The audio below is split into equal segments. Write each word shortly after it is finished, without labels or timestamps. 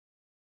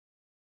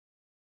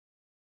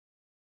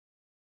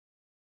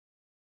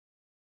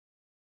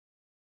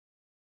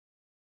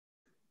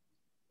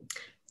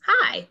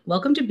Hi,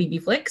 welcome to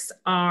BeebeFlicks,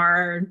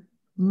 our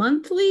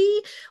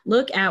monthly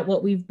look at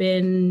what we've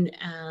been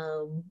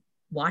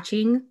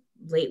watching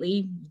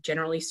lately,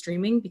 generally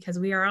streaming, because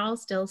we are all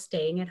still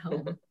staying at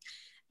home.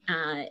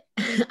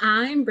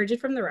 I'm Bridget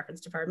from the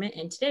Reference Department,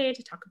 and today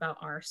to talk about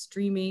our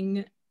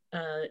streaming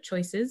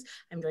choices,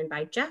 I'm joined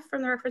by Jeff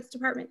from the Reference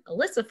Department,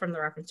 Alyssa from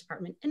the Reference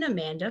Department, and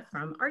Amanda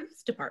from our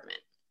Youth Department.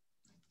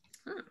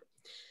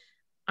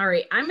 All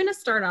right, I'm going to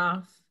start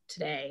off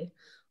today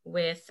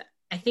with,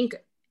 I think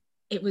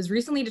it was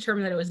recently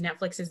determined that it was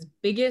Netflix's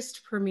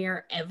biggest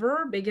premiere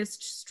ever,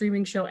 biggest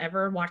streaming show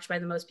ever, watched by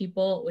the most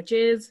people, which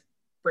is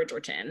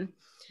Bridgerton.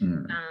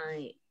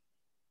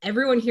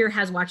 Everyone here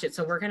has watched it,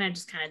 so we're going to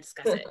just kind of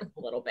discuss it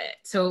a little bit.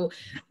 So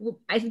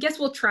I guess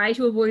we'll try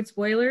to avoid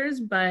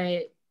spoilers,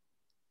 but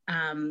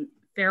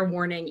fair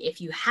warning, if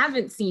you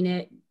haven't seen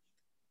it,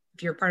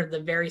 if you're part of the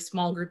very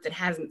small group that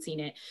hasn't seen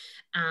it,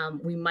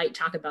 we might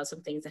talk about some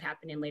things that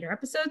happen in later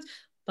episodes.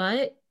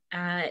 But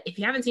if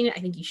you haven't seen it, I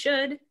think you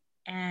should.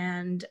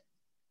 And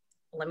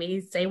let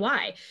me say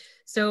why.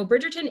 So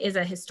Bridgerton is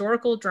a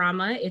historical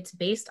drama. It's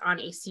based on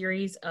a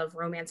series of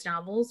romance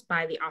novels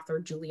by the author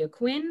Julia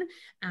Quinn,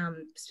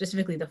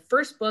 specifically the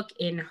first book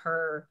in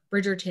her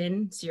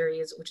Bridgerton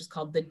series, which is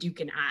called The Duke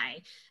and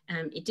I.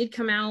 It did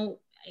come out,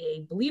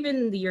 I believe,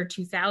 in the year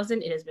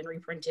 2000. It has been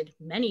reprinted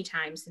many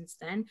times since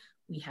then.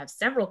 We have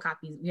several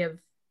copies. We have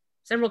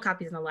several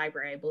copies in the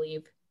library, I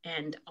believe,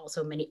 and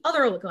also many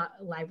other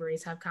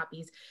libraries have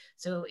copies.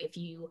 So if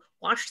you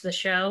watched the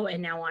show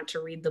and now want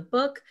to read the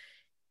book,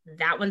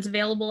 that one's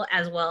available,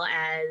 as well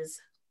as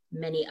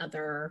many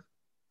other,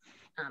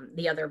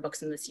 the other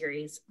books in the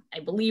series. I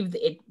believe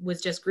it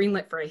was just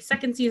greenlit for a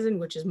second season,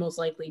 which is most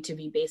likely to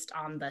be based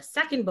on the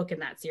second book in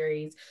that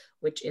series,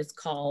 which is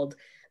called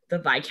The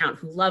Viscount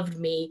Who Loved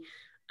Me,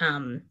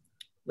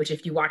 which,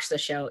 if you watch the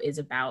show, is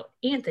about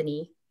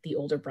Anthony, the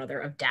older brother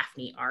of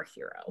Daphne, our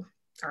hero,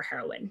 our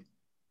heroine.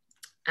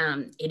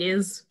 It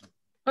is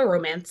a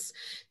romance,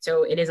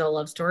 so it is a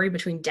love story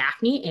between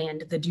Daphne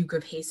and the Duke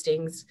of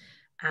Hastings,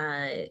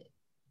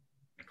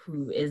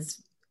 who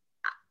is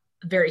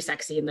very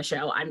sexy in the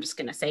show. I'm just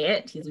gonna say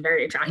it. He's a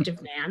very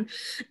attractive man.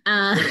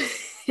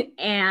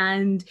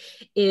 And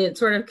it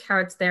sort of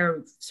charts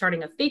their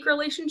starting a fake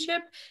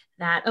relationship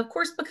that of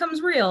course becomes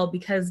real,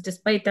 because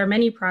despite their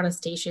many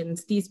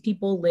protestations, these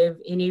people live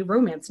in a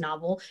romance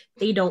novel.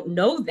 They don't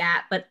know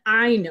that, but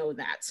I know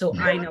that, so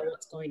I know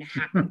what's going to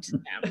happen to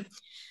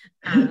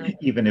them.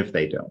 Even if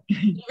they don't.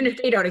 Even if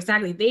they don't,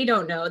 exactly. They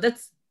don't know.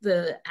 That's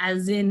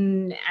as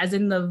in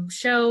the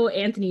show,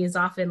 Anthony is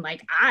often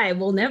like, I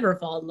will never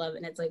fall in love.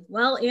 And it's like,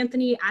 well,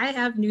 Anthony, I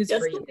have news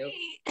just for you.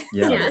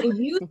 Yeah,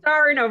 you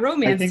star in a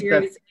romance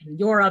series and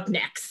you're up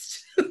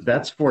next.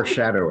 That's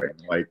foreshadowing,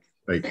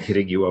 like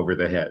hitting you over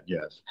the head.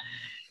 Yes.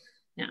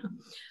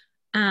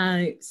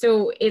 Yeah.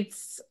 So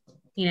it's,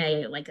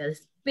 like a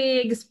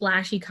big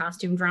splashy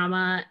costume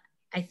drama.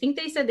 I think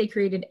they said they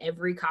created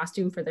every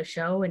costume for the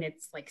show, and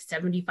it's like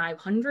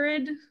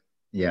 7,500.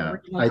 Yeah,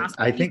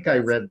 I think I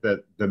read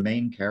that the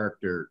main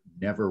character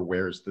never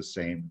wears the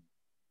same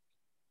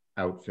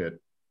outfit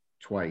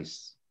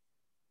twice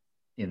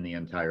in the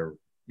entire,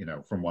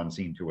 from one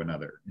scene to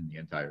another in the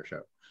entire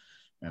show.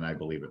 And I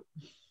believe it.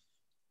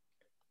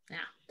 Yeah,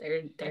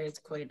 there's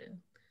quite a...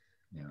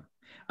 Yeah.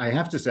 I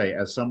have to say,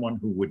 as someone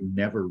who would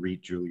never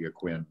read Julia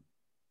Quinn,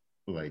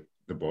 like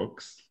the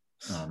books,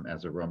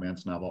 as a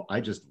romance novel,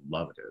 I just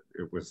loved it.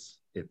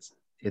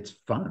 It's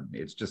fun.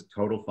 It's just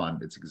total fun.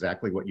 It's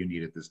exactly what you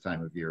need at this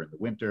time of year in the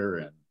winter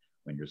and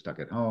when you're stuck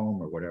at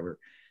home or whatever.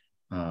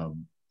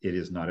 It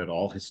is not at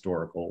all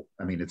historical.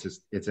 I mean,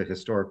 it's a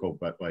historical,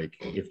 but like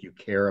if you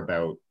care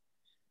about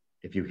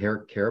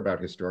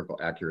historical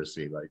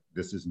accuracy, like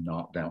this is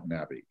not Downton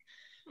Abbey.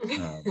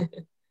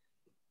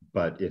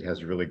 But it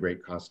has really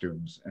great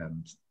costumes,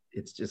 and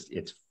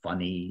it's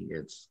funny.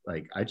 It's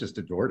like, I just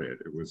adored it.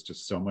 It was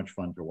just so much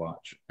fun to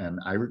watch. And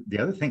the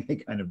other thing I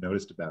kind of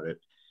noticed about it,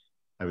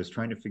 I was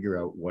trying to figure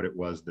out what it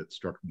was that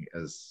struck me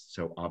as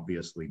so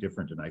obviously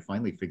different. And I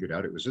finally figured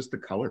out it was just the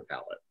color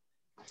palette.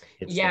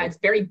 It's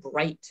very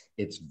bright.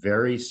 It's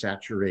very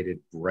saturated,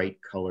 bright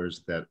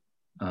colors that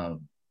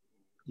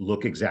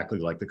look exactly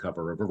like the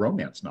cover of a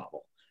romance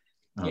novel.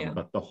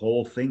 But the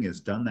whole thing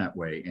is done that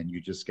way, and you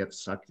just get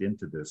sucked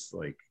into this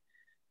like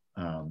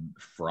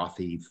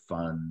frothy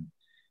fun.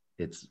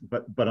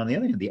 But on the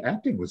other hand, the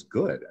acting was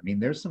good. I mean,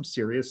 there's some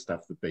serious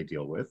stuff that they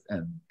deal with,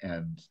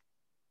 and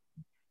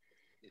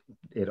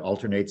it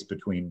alternates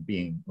between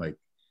being like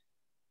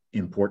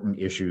important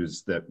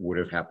issues that would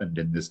have happened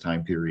in this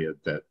time period,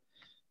 that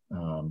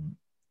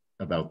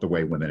about the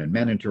way women and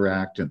men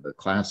interact and the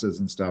classes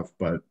and stuff,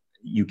 but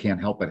you can't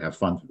help but have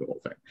fun through the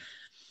whole thing.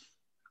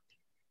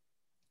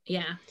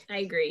 Yeah, I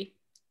agree.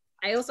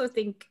 I also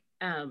think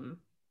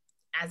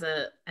as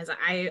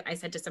I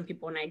said to some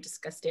people when I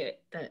discussed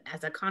it, that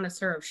as a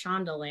connoisseur of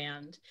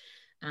Shondaland,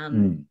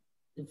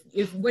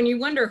 when you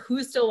wonder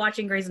who's still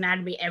watching Grey's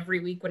Anatomy every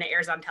week when it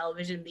airs on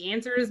television, the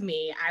answer is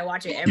me. I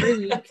watch it every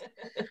week.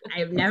 I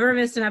have never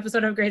missed an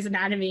episode of Grey's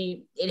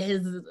Anatomy. It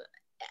is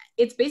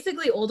it's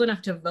basically old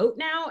enough to vote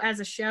now as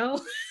a show.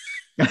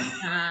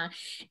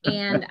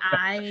 And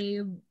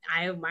I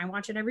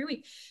watch it every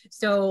week.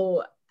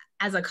 So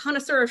as a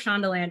connoisseur of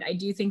Shondaland, I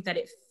do think that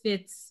it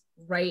fits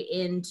right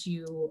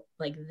into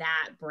like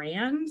that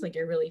brand. Like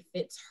it really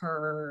fits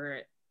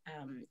her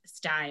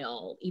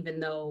style, even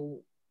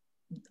though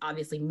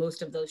obviously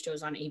most of those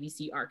shows on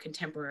ABC are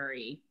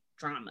contemporary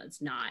dramas,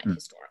 not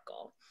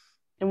historical.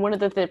 And one of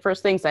the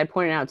first things I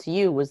pointed out to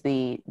you was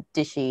the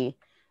dishy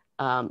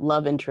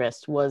love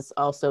interest was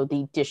also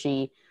the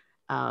dishy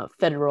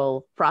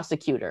federal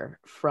prosecutor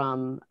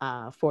from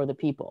For the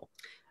People.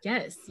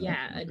 Yes,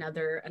 yeah,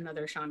 another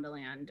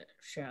Shondaland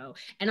show.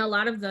 And a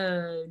lot of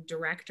the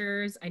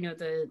directors, I know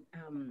the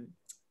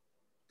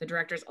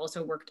directors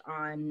also worked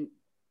on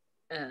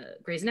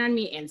Grey's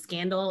Anatomy and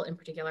Scandal in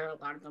particular. A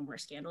lot of them were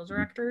Scandal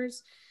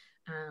directors,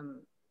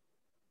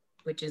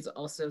 which is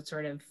also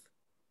sort of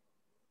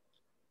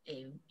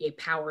a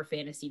power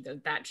fantasy, though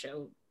that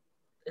show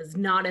is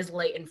not as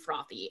light and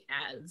frothy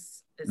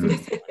as this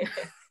one.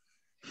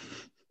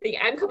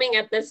 I'm coming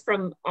at this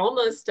from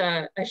almost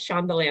a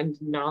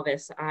Shondaland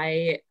novice.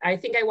 I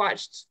think I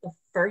watched the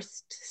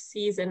first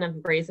season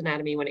of Grey's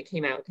Anatomy when it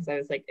came out because I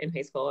was like in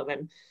high school, and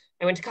then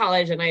I went to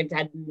college and I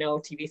had no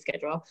TV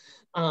schedule.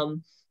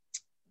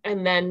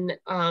 And then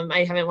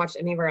I haven't watched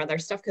any of our other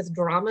stuff because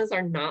dramas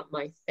are not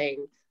my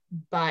thing,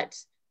 but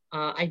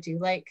I do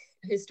like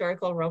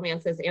historical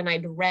romances. And I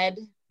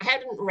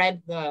hadn't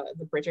read the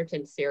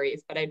Bridgerton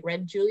series, but I'd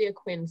read Julia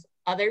Quinn's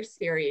other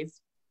series,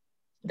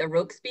 The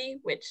Rokesby,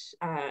 which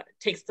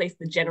takes place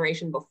the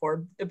generation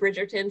before the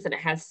Bridgertons, and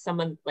it has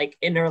some like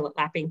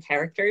interlapping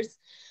characters.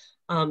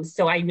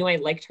 So I knew I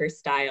liked her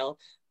style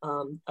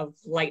of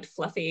light,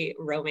 fluffy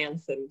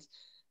romance, and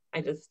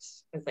I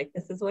was like,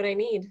 this is what I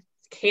need.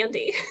 It's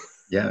candy.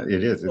 Yeah,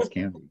 it is. It's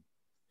candy.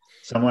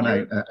 Someone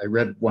I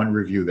read one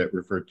review that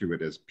referred to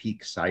it as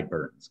peak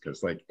sideburns,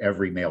 because like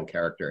every male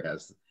character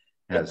has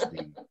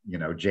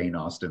the Jane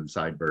Austen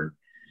sideburn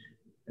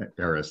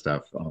era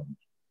stuff.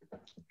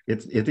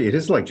 It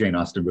is like Jane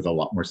Austen with a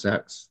lot more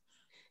sex.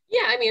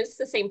 Yeah, I mean, it's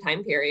the same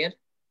time period.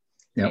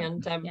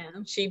 Yep.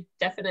 And she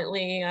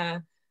definitely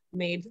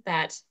made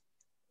that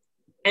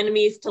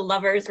enemies to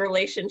lovers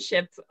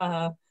relationship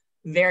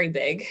very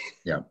big.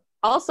 Yeah.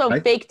 Also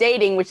fake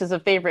dating, which is a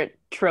favorite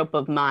trope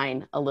of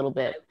mine a little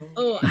bit.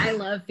 Oh, I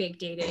love fake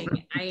dating.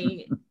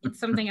 It's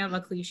something of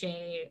a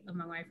cliche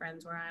among my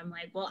friends where I'm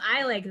like, well,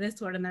 I like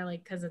this one. And they're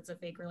like, because it's a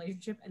fake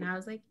relationship. And I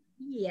was like,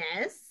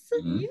 yes,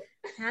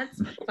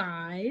 that's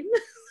fine.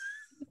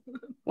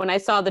 When I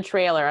saw the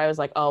trailer, I was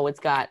like, oh, it's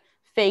got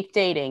fake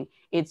dating,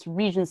 it's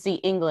Regency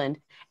England,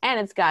 and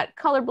it's got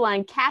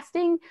colorblind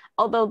casting.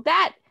 Although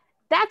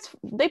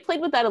they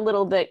played with that a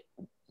little bit,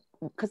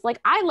 because like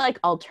I like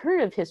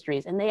alternative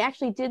histories, and they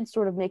actually did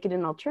sort of make it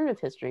an alternative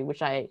history,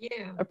 which I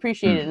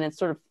appreciated, and it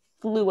sort of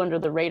flew under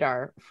the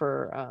radar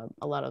for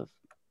a lot of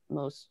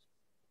most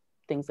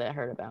things that I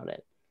heard about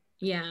it.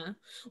 Yeah,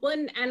 well,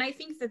 and I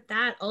think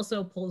that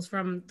also pulls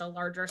from the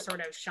larger sort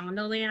of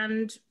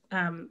Shondaland,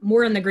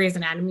 more in the Grey's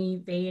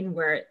Anatomy vein,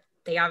 where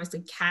they obviously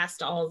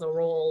cast all the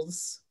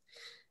roles.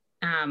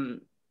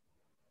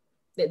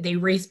 They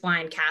race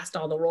blind cast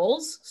all the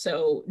roles,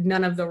 so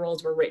none of the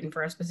roles were written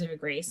for a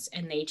specific race,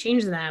 and they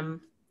changed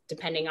them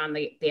depending on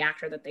the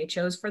actor that they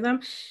chose for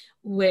them,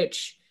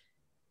 which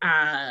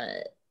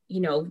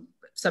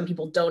some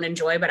people don't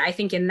enjoy, but I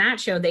think in that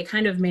show they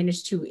kind of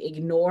managed to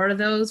ignore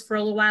those for a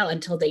little while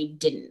until they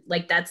didn't.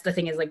 Like that's the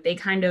thing, is like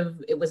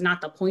it was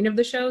not the point of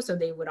the show, so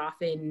they would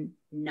often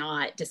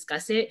not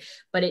discuss it,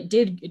 but it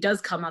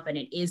does come up, and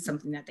it is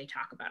something that they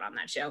talk about on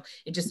that show.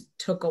 It just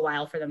took a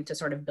while for them to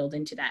sort of build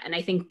into that, and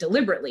I think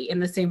deliberately, in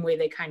the same way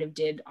they kind of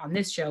did on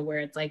this show, where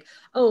it's like,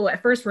 oh,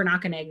 at first we're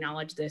not going to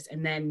acknowledge this,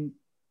 and then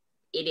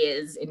it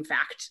is in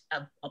fact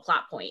a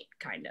plot point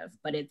kind of,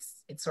 but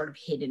it's sort of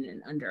hidden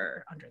and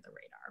under the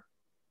radar.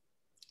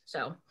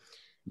 So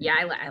yeah,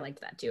 I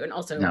liked that too. And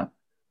also, now,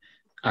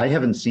 I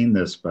haven't seen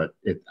this, but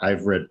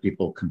I've read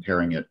people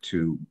comparing it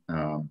to,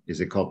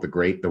 is it called The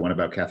Great, the one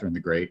about Catherine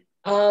the Great?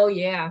 Oh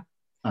yeah,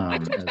 I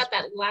talked about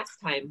that last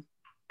time.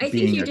 I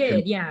think you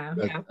did, yeah.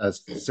 A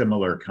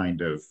similar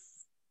kind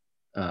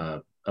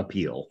of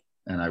appeal,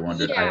 and I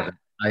wondered, I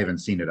haven't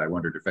seen it. I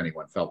wondered if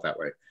anyone felt that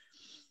way.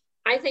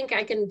 I think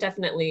I can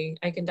definitely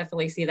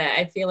see that.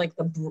 I feel like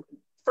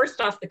first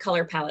off, the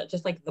color palette,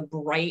 just like the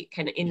bright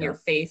kind of in your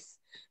face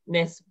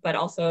ness, but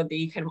also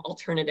the kind of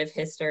alternative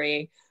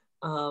history,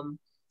 and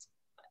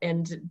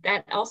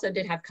that also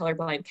did have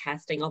colorblind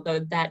casting, although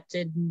that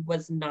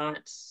was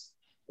not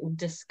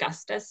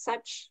discussed as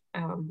such,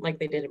 like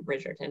they did in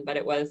Bridgerton, but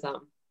it was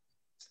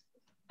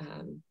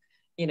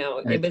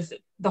it was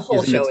the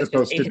whole show is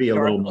supposed to be a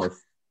little more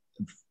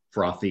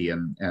frothy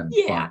and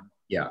fun.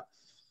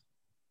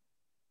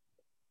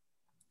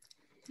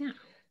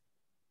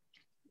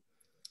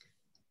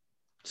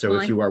 So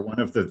if you are one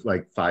of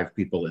the 5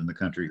 people in the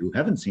country who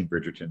haven't seen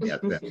Bridgerton yet,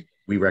 then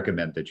we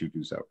recommend that you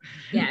do so.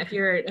 Yeah, if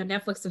you're a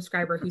Netflix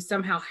subscriber who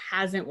somehow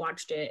hasn't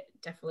watched it,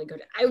 definitely go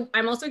to.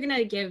 I'm also going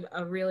to give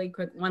a really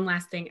quick one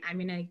last thing. I'm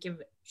going to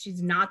give,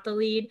 she's not the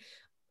lead,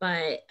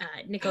 but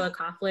Nicola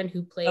Coughlan,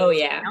 who plays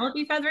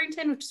Penelope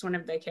Featherington, which is one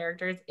of the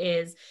characters,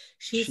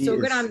 she's so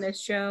good on this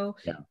show.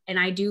 Yeah. And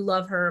I do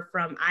love her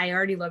I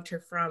already loved her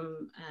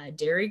from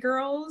Dairy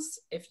Girls.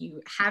 If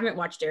you haven't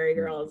watched Dairy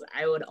Girls,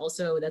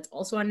 that's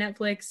also on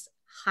Netflix.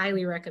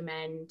 Highly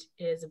recommend.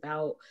 It is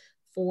about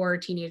 4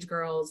 teenage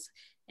girls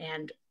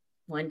and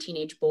 1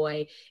 teenage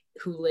boy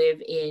who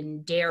live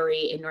in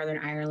Derry in Northern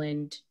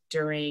Ireland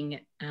during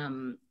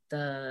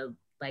the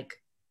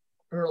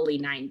early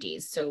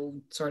 90s, so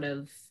sort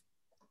of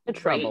the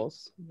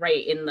Troubles,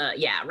 right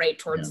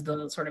towards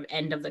the sort of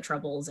end of the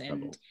Troubles,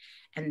 and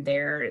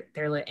they're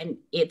and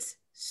it's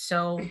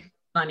so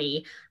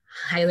funny.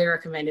 Highly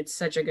recommend. It's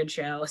such a good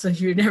show, so if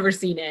you've never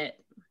seen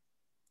it, you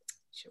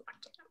should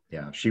watch it.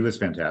 Yeah, she was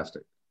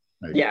fantastic.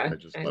 I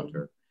just loved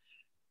her.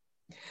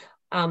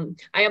 I'm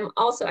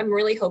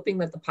really hoping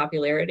that the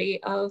popularity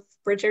of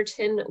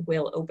Bridgerton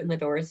will open the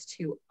doors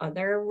to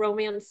other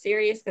romance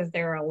series, because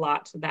there are a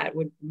lot that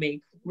would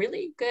make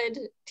really good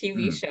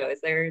TV shows.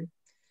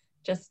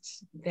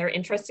 They're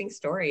interesting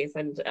stories,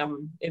 and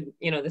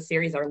the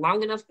series are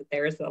long enough that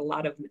there's a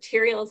lot of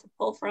material to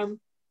pull from.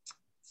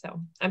 So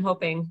I'm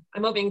hoping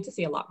to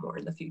see a lot more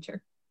in the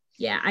future.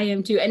 Yeah, I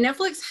am too. And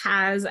Netflix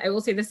I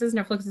will say this is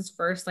Netflix's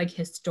first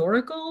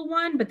historical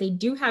one, but they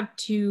do have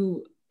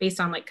 2 based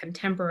on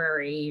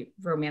contemporary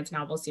romance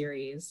novel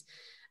series.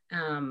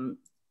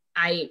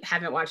 I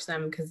haven't watched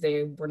them because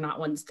they were not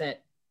ones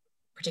that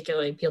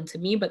particularly appealed to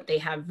me, but they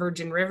have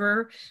Virgin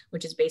River,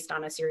 which is based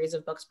on a series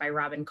of books by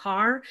Robin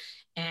Carr,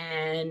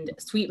 and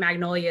Sweet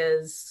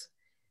Magnolias.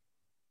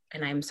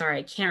 And I'm sorry,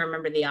 I can't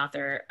remember the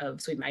author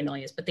of Sweet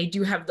Magnolias, but they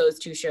do have those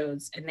 2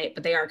 shows,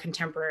 but they are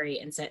contemporary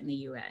and set in the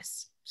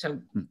US.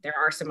 So there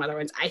are some other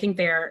ones. I think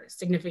they're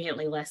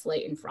significantly less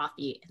light and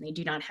frothy, and they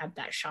do not have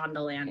that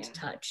Shondaland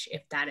touch,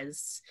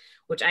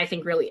 which I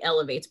think really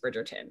elevates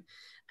Bridgerton.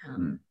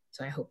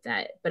 So I hope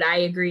that, but I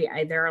agree.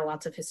 There are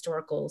lots of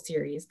historical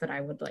series that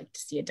I would like to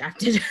see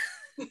adapted.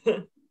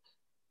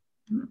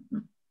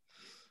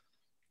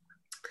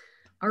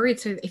 All right,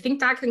 so I think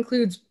that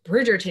concludes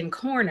Bridgerton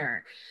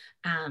Corner.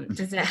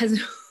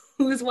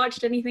 Who's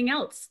watched anything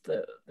else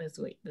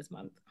this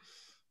month?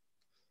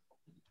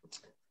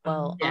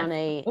 Well, on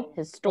a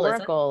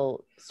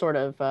historical sort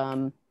of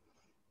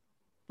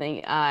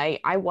thing, I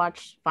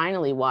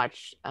finally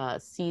watched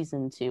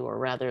season 2, or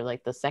rather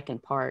the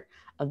second part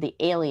of The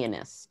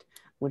Alienist,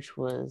 which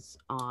was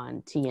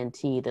on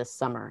TNT this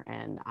summer,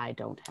 and I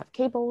don't have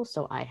cable,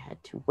 so I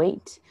had to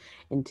wait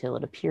until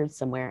it appeared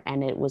somewhere,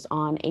 and it was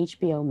on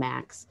HBO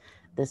Max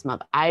this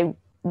month.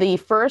 The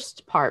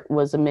first part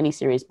was a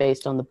miniseries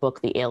based on the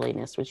book The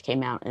Alienist, which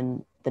came out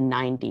in the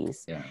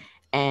 90s. Yeah.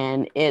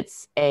 And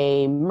it's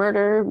a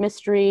murder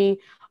mystery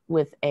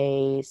with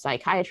a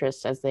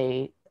psychiatrist, as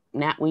we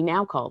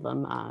now call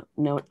them,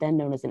 then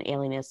known as an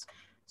alienist,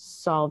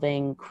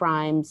 solving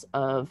crimes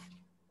of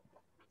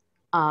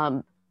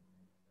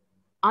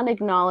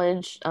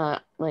unacknowledged,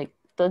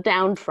 the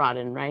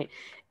downtrodden, right?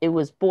 It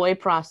was boy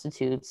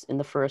prostitutes in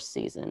the first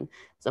season.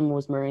 Someone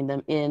was murdering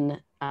them in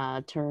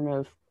turn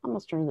of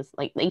this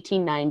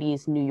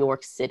 1890s New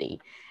York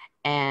City.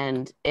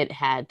 And it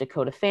had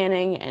Dakota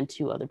Fanning and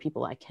 2 other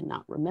people I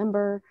cannot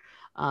remember.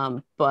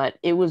 But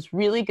it was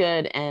really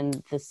good.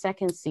 And the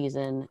second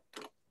season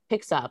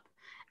picks up,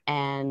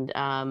 and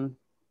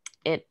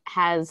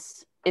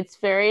it's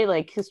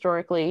very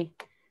historically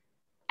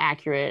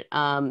accurate.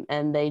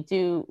 And they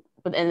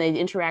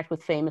interact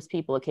with famous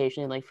people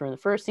occasionally. For the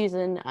first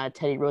season,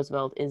 Teddy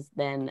Roosevelt is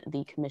then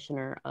the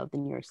commissioner of the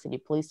New York City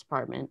Police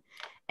Department.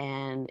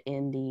 And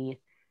in the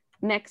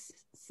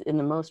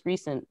most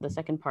recent, the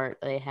second part,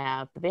 they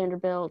have the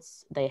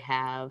Vanderbilts, they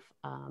have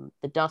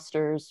the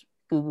Dusters.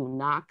 Gugu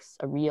Knox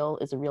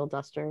is a real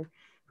Duster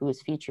who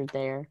is featured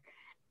there.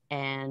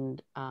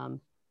 And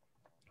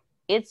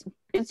it's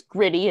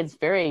gritty. It's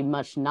very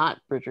much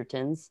not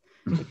Bridgerton's,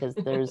 because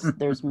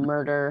there's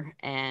murder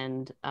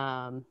and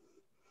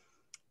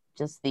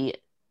just the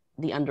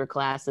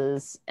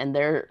underclasses and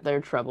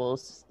their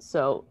troubles.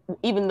 So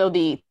even though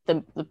the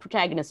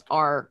protagonists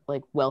are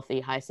wealthy,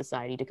 high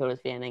society, Dakota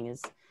Fanning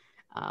is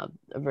a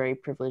very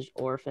privileged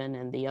orphan,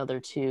 and the other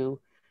 2,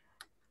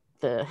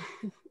 they're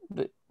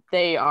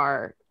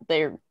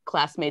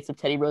classmates of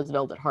Teddy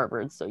Roosevelt at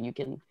Harvard, so you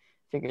can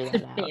figure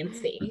that out.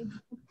 Fancy.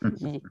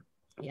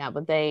 Yeah,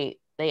 but they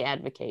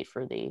advocate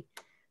for the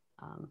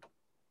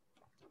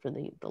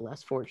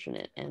less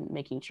fortunate and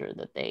making sure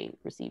that they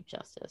receive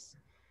justice.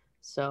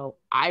 So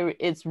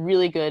it's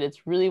really good.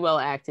 It's really well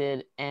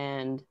acted,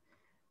 and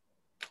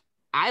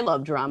I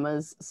love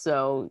dramas,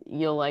 so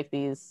you'll like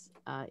these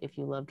if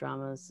you love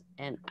dramas.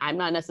 And I'm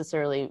not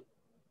necessarily,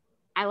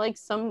 I like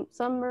some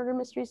murder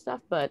mystery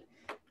stuff, but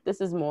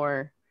this is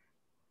more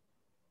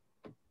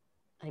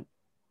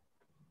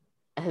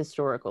a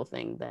historical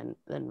thing than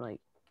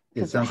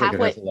it sounds like it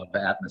has a lot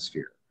of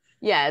atmosphere.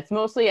 Yeah, it's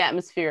mostly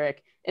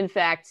atmospheric. In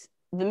fact,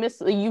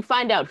 you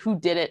find out who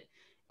did it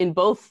in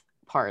both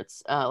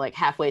parts.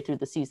 Halfway through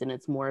the season,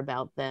 it's more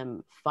about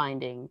them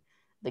finding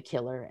the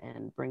killer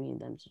and bringing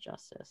them to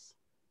justice.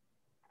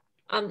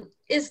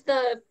 Is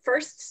the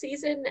first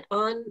season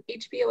on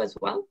HBO as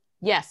well?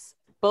 Yes,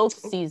 both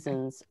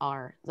seasons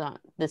are.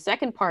 The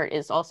second part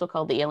is also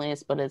called The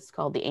Alienist, but it's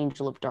called The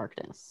Angel of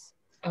Darkness.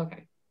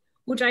 Okay.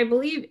 Which I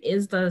believe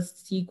is the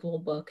sequel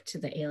book to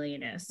The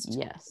Alienist.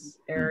 Yes.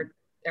 There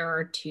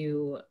are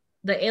two.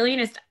 The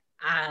Alienist,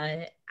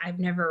 I've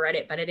never read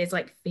it, but it is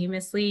like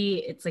famously,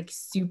 it's like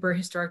super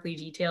historically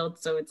detailed.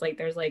 So it's like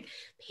there's like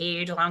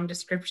page-long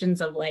descriptions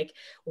of like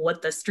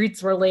what the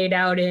streets were laid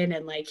out in,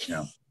 and like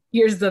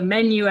here's the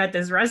menu at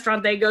this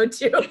restaurant they go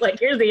to. Like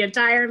here's the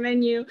entire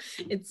menu.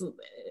 It's sort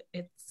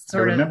of.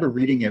 I remember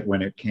reading it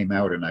when it came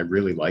out, and I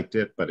really liked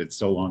it, but it's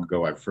so long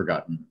ago I've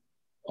forgotten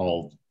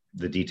all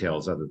the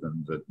details other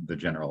than the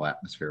general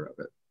atmosphere of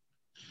it.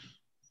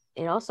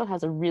 It also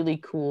has a really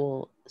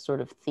cool sort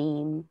of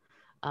theme,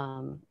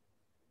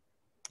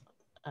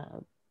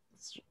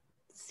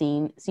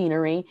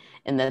 scenery,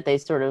 in that they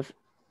sort of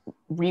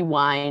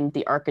rewind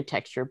the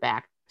architecture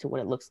back to what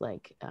it looks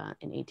like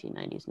in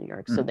 1890s New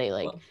York. So they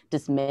like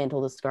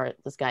dismantle the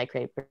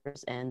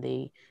skyscrapers, and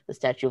the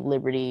Statue of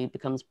Liberty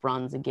becomes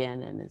bronze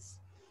again, and is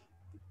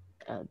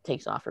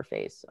takes off her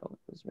face. So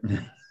it was really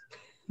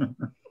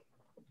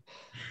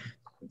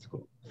That's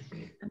cool.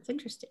 That's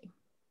interesting.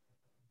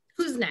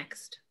 Who's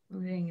next? I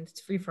think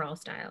it's free for all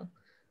style.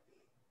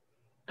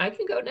 I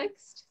can go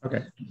next.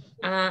 Okay.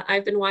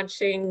 I've been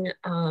watching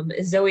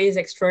Zoe's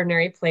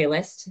Extraordinary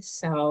Playlist.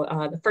 So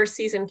the first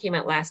season came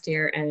out last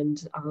year,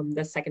 and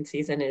the second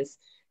season is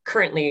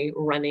currently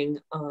running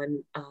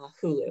on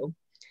Hulu.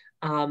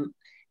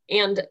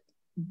 And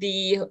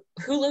the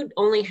Hulu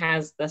only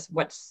has this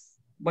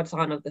what's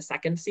on of the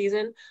second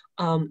season.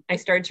 I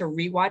started to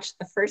rewatch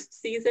the first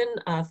season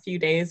a few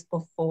days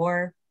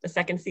before the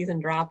second season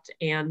dropped,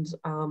 and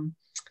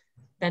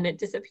then it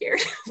disappeared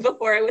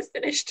before I was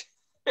finished.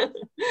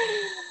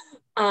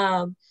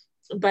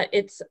 But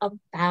it's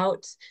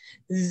about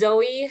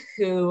Zoe,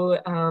 who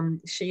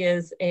she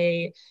is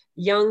a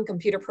young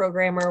computer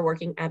programmer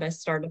working at a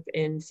startup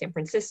in San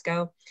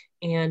Francisco,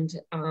 and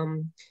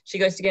she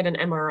goes to get an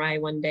MRI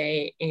one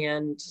day,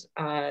 and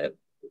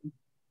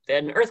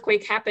an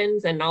earthquake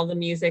happens, and all the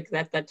music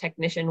that the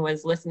technician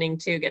was listening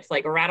to gets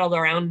like rattled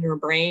around in her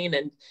brain,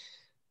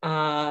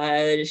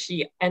 and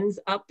she ends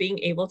up being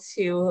able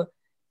to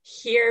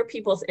hear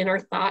people's inner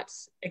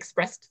thoughts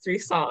expressed through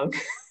song.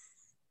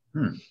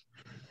 And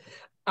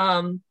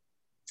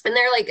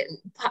they're like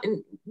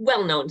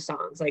well-known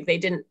songs. Like they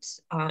didn't,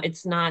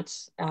 it's not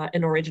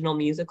an original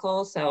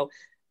musical, so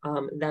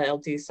they'll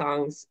do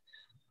songs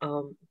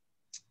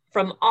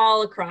from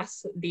all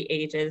across the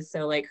ages.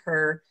 So like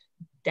her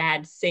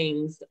dad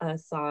sings a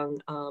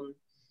song,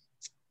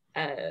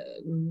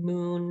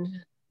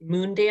 Moon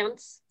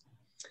Dance,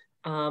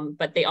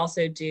 but they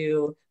also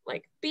do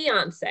like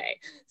Beyonce.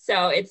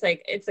 So it's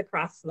like, it's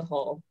across the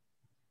whole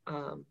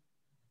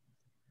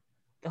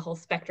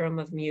spectrum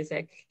of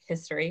music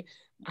history.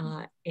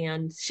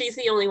 And she's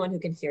the only one who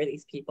can hear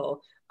these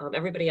people.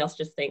 Everybody else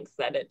just thinks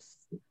that it's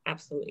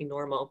absolutely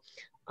normal.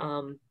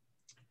 And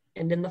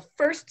in the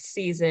first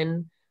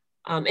season,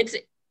 I'd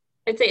say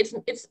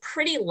it's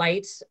pretty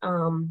light,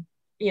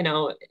 you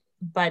know,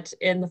 but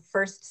in the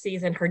first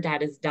season, her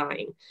dad is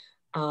dying.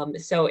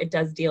 So it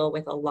does deal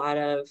with a lot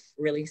of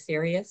really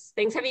serious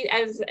things. Have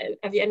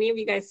any of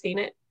you guys seen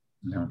it?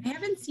 No. I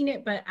haven't seen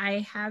it, but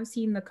I have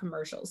seen the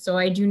commercials, so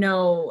I do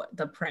know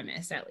the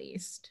premise at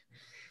least.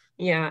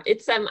 Yeah,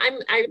 it's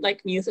I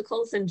like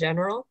musicals in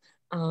general,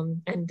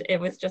 and it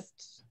was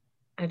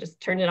I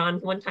just turned it on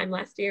one time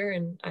last year,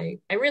 and I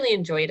really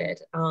enjoyed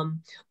it.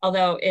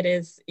 Although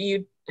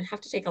you have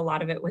to take a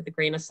lot of it with a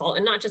grain of salt,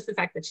 and not just the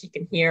fact that she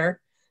can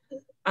hear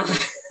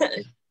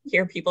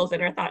people's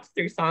inner thoughts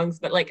through songs,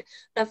 but like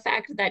the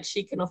fact that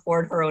she can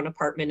afford her own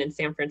apartment in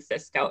San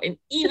Francisco, and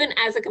even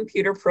as a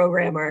computer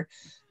programmer,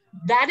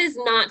 that is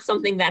not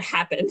something that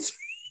happens.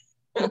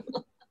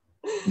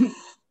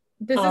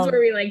 This is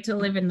where we like to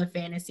live in the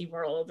fantasy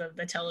world of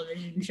the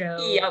television show.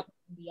 Yep.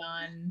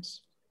 Beyond.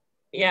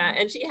 Yeah,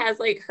 and she has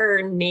like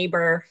her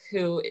neighbor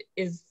who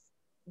is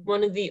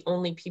one of the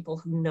only people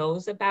who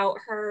knows about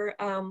her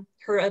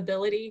her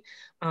ability,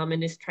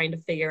 and is trying to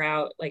figure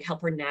out, like,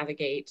 help her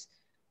navigate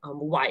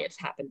why it's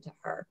happened to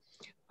her.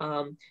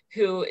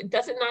 Who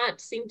does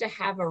not seem to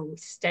have a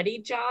steady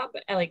job.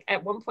 Like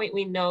at one point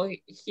we know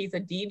he's a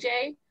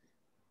DJ,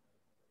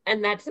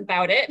 and that's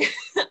about it.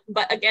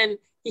 But again,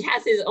 he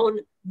has his own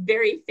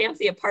very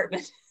fancy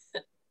apartment.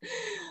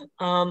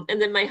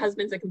 And then my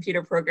husband's a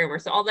computer programmer,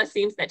 so all the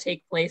scenes that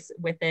take place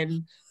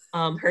within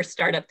her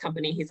startup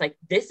company, he's like,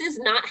 this is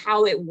not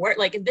how it works.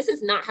 Like, this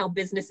is not how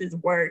businesses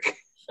work.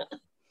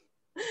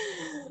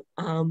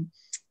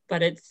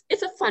 But it's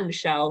a fun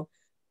show.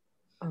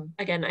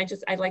 Again,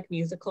 I like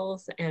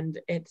musicals, and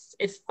it's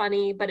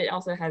funny, but it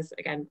also has,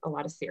 again, a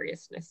lot of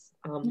seriousness.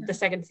 The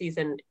second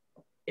season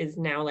is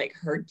now like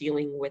her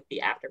dealing with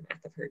the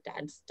aftermath of her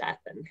dad's death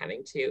and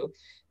having to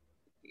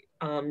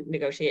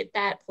negotiate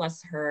that,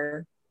 plus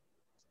her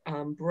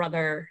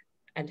brother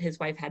and his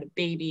wife had a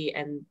baby,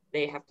 and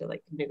they have to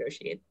like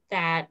negotiate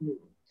that.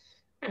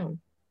 And,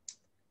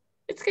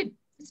 it's good.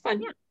 It's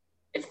fun.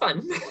 it's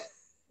fun.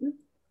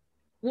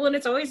 Well, and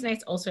it's always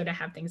nice also to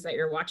have things that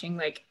you're watching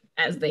like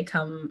as they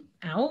come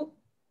out.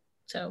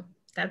 So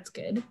that's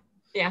good.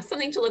 Yeah,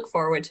 something to look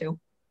forward to.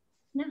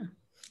 Yeah,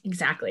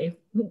 exactly.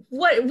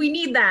 What we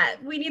need that.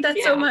 We need that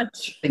so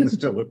much. Things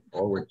to look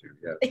forward to.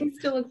 Yeah.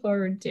 Things to look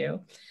forward to.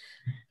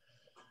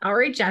 All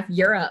right, Jeff,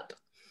 you're up.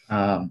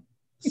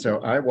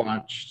 So I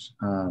watched,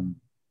 well,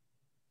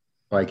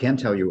 I can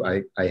tell you,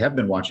 I have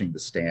been watching The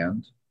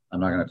Stand. I'm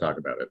not going to talk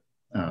about it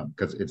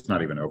because it's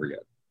not even over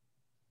yet.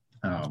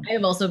 I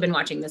have also been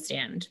watching The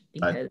Stand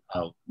because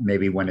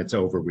maybe when it's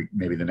over,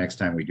 maybe the next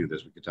time we do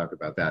this, we could talk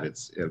about that.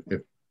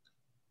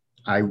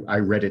 I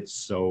read it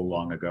so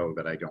long ago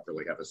that I don't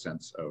really have a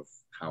sense of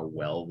how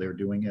well they're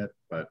doing it.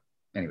 But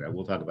anyway,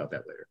 we'll talk about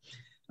that later.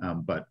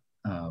 But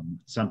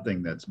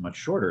something that's much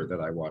shorter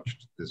that I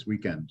watched this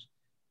weekend,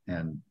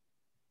 and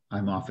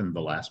I'm often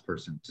the last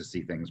person to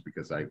see things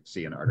because I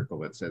see an article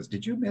that says,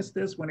 "Did you miss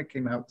this when it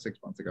came out 6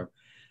 months ago?"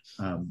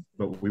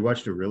 But we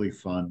watched a really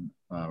fun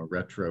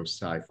retro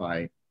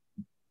sci-fi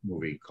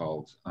movie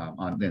called,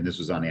 and this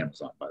was on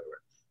Amazon, by the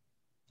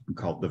way,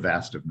 called The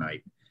Vast of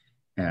Night.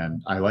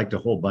 And I liked a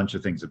whole bunch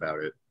of things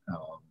about it.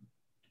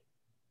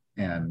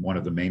 And one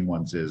of the main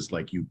ones is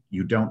like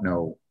you don't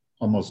know,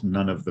 almost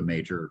none of the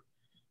major,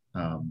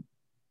 none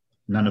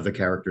of the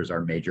characters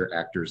are major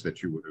actors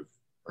that you would have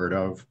heard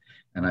of.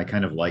 And I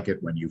kind of like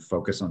it when you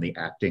focus on the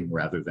acting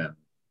rather than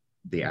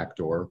the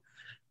actor.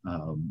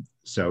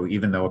 So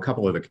even though a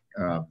couple of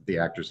the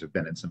actors have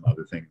been in some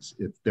other things,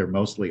 they're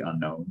mostly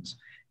unknowns.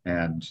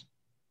 And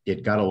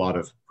it got a lot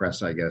of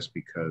press, I guess,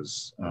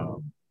 because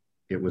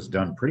it was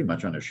done pretty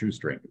much on a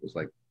shoestring. It was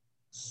like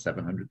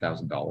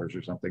 $700,000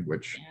 or something,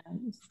 which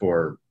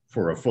for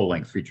a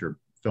full-length feature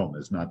film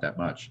is not that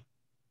much.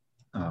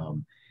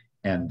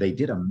 And they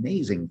did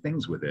amazing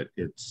things with it.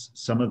 It's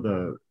some of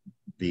the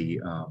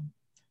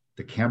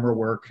camera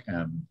work,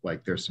 and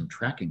like there's some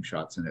tracking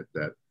shots in it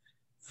that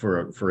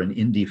for an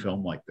indie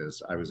film like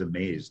this, I was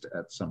amazed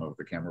at some of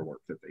the camera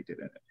work that they did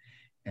in it.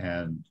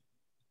 And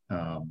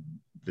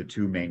the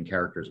two main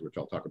characters, which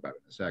I'll talk about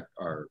in a sec,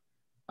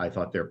 I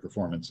thought their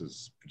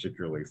performances,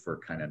 particularly for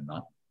kind of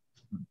not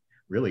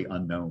really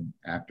unknown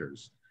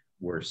actors,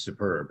 were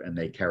superb, and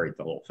they carried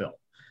the whole film.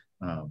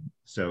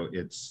 So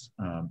it's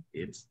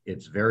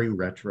very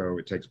retro.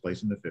 It takes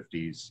place in the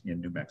 50s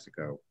in New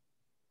Mexico,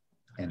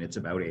 and it's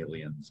about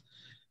aliens.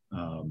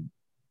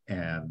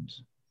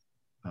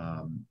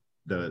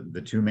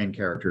 The two main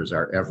characters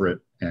are Everett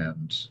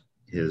and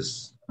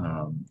his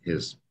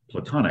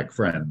platonic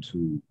friend,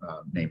 who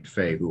named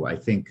Faye, who I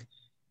think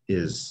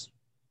is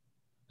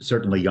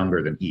certainly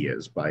younger than he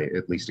is by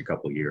at least a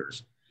couple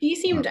years. He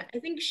seemed, I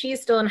think she's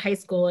still in high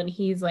school, and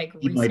he's like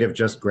he might have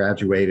just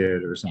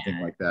graduated or something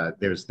like that.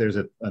 There's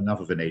enough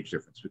of an age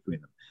difference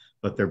between them,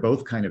 but they're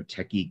both kind of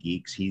techie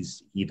geeks.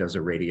 He does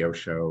a radio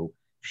show.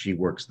 She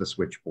works the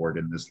switchboard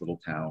in this little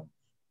town,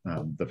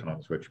 the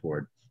phone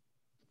switchboard.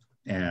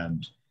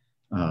 And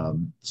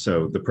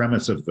so the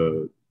premise of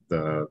the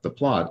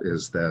plot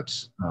is that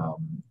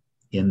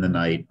in the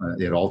night,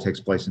 it all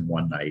takes place in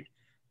one night.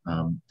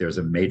 There's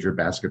a major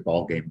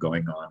basketball game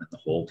going on, and the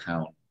whole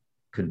town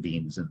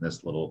convenes in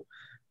this little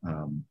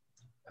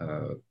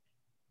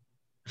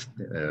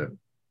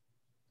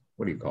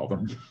what do you call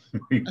them?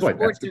 You play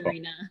sports basketball.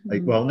 Arena.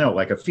 Like, well, no,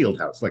 like a field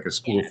house, like a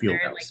school field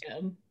house,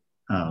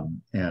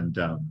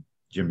 like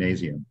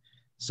gymnasium.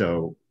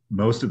 So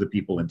most of the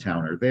people in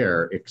town are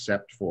there,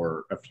 except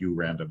for a few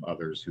random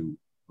others who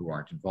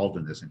aren't involved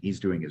in this. And he's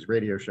doing his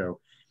radio show.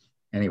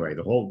 Anyway,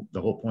 the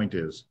whole point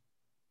is,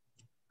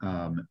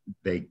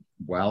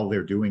 while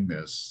they're doing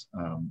this,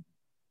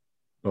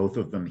 both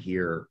of them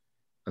hear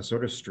a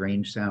sort of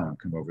strange sound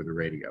come over the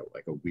radio,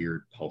 like a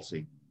weird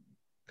pulsing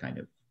kind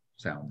of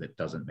sound that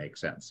doesn't make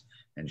sense.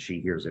 And she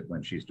hears it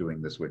when she's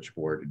doing the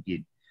switchboard,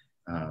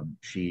 and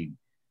she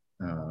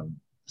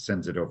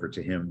sends it over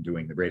to him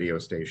doing the radio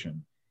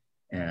station.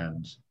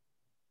 And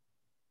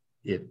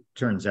it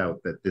turns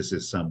out that this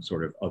is some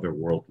sort of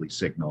otherworldly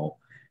signal.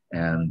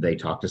 And they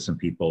talk to some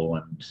people,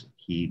 and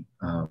he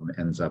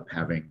ends up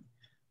having,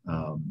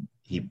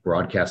 he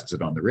broadcasts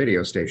it on the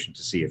radio station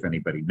to see if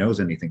anybody knows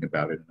anything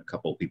about it. And a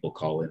couple of people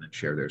call in and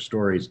share their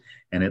stories.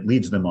 And it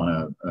leads them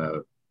on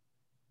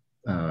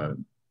a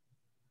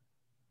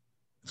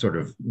sort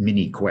of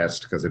mini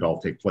quest, because it all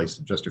takes place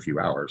in just a few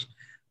hours,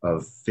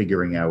 of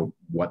figuring out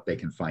what they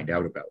can find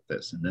out about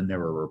this. And then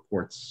there are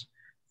reports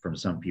from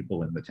some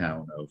people in the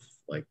town of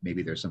like,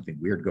 maybe there's something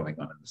weird going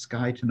on in the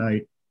sky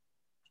tonight.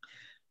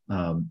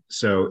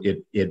 So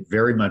it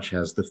very much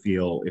has the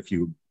feel, if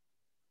you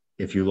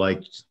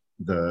liked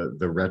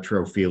the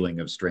retro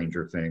feeling of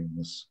Stranger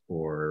Things,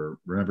 or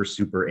remember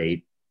Super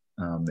 8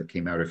 that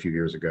came out a few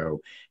years ago,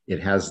 it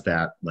has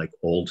that like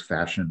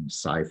old-fashioned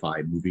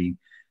sci-fi movie.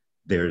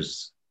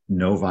 There's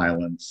no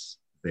violence.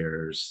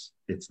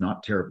 It's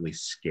not terribly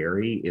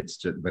scary.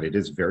 But it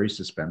is very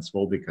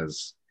suspenseful,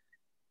 because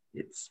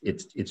it's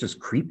just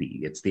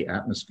creepy. It's the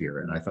atmosphere,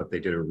 and I thought they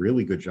did a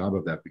really good job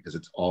of that, because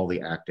it's all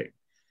the acting.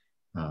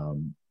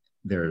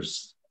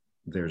 There's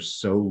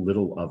so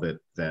little of it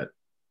that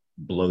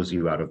blows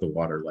you out of the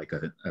water like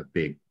a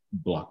big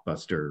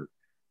blockbuster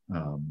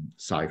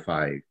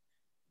sci-fi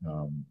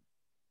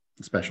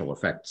special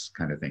effects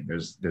kind of thing.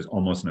 There's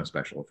almost no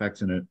special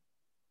effects in it.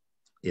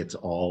 It's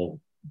all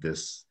the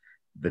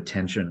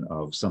tension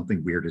of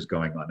something weird is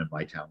going on in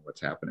my town,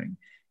 what's happening,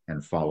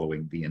 and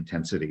following the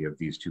intensity of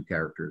these two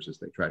characters as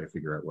they try to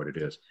figure out what it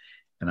is.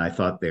 And I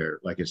thought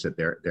like I said,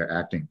 they're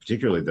acting,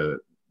 particularly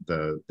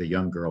the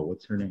young girl,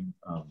 what's her name?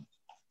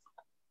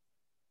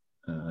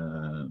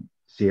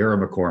 Sierra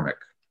McCormick.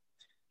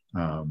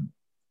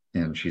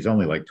 And she's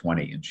only like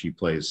 20, and she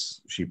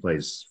plays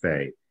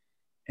Faye.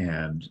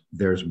 And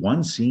there's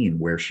one scene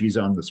where she's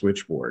on the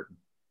switchboard,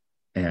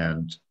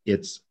 and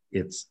it's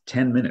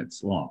 10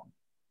 minutes long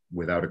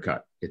without a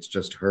cut. It's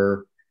just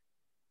her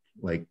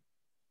like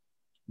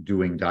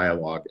doing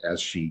dialogue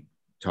as she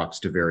talks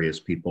to various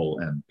people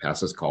and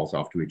passes calls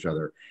off to each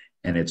other.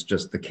 And it's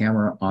just the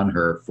camera on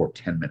her for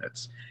 10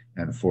 minutes.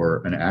 And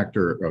for an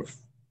actor of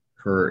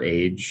her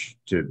age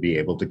to be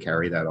able to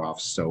carry that off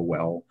so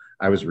well,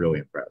 I was really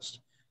impressed.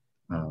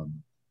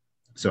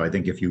 So I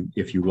think if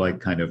you like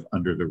kind of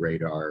under the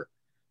radar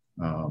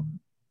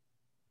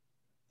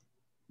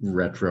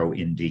retro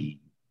indie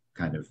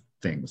kind of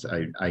things,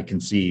 I can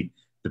see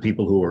the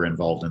people who are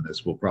involved in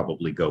this will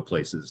probably go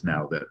places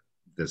now that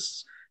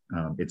this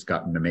it's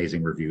gotten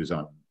amazing reviews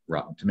on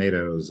Rotten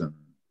Tomatoes and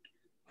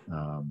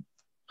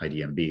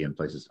IMDb and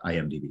places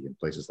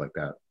like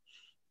that.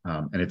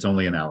 And it's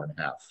only an hour and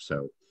a half,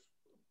 so.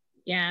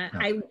 Yeah,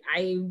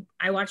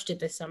 I watched it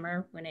this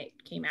summer when it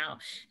came out,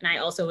 and I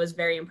also was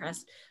very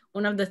impressed.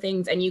 One of the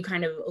things, and you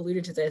kind of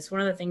alluded to this, one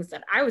of the things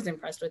that I was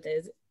impressed with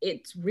is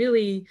it's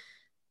really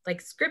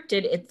like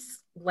scripted.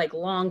 It's like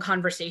long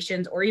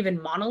conversations or even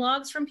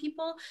monologues from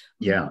people.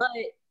 Yeah. But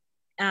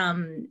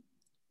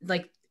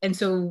like, and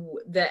so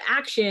the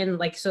action,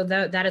 like, so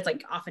that is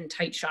like often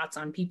tight shots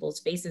on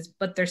people's faces,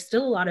 but there's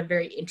still a lot of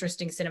very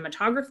interesting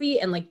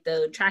cinematography, and like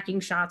the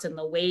tracking shots and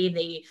the way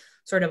they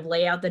sort of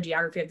lay out the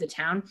geography of the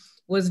town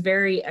was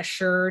very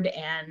assured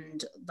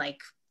and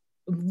like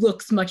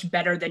looks much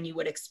better than you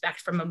would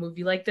expect from a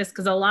movie like this,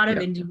 because a lot of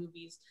indie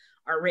movies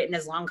are written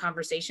as long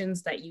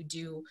conversations that you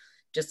do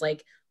just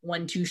like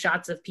 1-2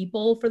 shots of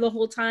people for the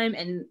whole time,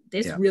 and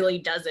this really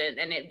doesn't,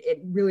 and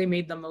it really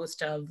made the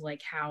most of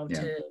like how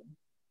to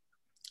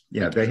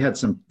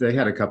they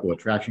had a couple of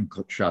traction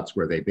shots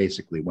where they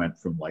basically went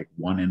from like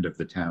one end of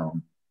the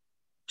town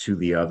to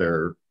the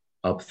other,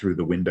 up through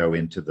the window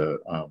into the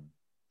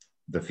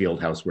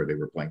field house where they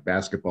were playing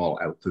basketball,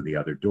 out through the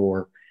other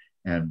door.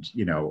 And,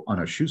 you know, on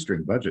a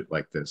shoestring budget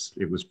like this,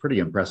 it was pretty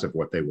impressive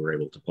what they were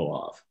able to pull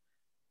off.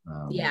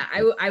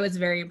 I was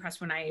very impressed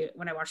when I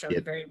watched it. I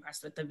was very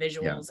impressed with the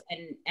visuals,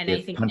 and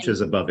I think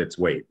punches above its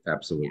weight.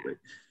 Absolutely.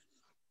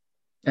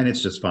 And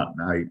it's just fun.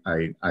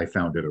 I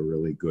found it a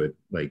really good,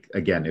 like,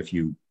 again, if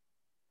you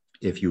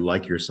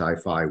like your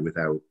sci-fi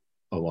without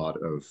a lot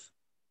of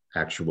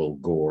actual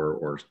gore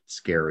or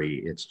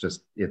scary,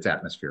 it's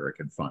atmospheric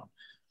and fun.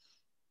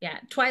 Yeah,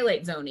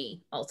 Twilight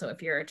Zone-y also,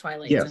 if you're a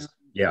Twilight Zone.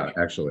 Yeah,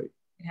 actually.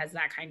 It has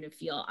that kind of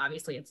feel.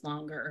 Obviously, it's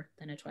longer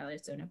than a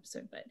Twilight Zone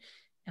episode, but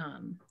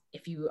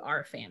if you are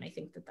a fan, I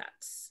think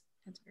that's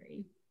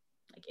very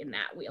like in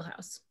that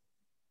wheelhouse.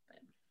 But.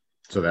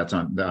 So that's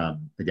on,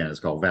 again, it's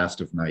called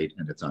Vast of Night,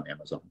 and it's on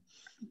Amazon.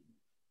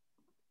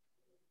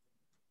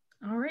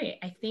 All right,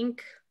 I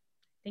think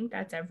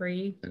that's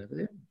everything.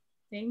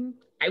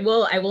 I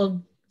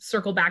will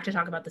circle back to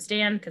talk about The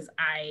Stand, because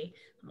I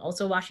am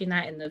also watching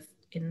that in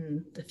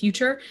the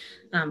future,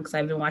 because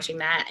I've been watching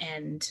that,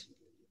 and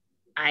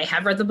I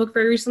have read the book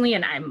very recently,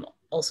 and I'm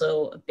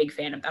also a big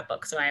fan of that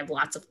book, so I have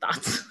lots of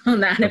thoughts on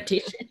the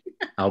adaptation.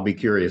 I'll be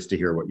curious to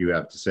hear what you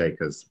have to say,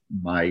 because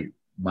my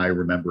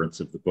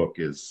remembrance of the book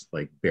is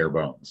like bare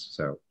bones.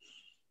 So,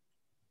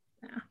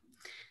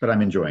 but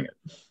I'm enjoying it.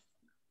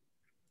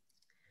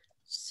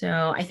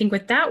 So I think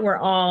with that, we're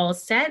all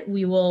set.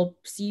 We will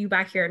see you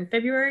back here in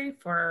February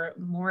for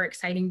more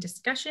exciting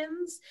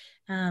discussions.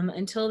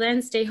 Until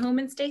then, stay home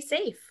and stay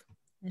safe.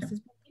 This is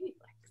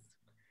BeebeFlicks.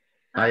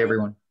 Bye,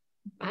 everyone.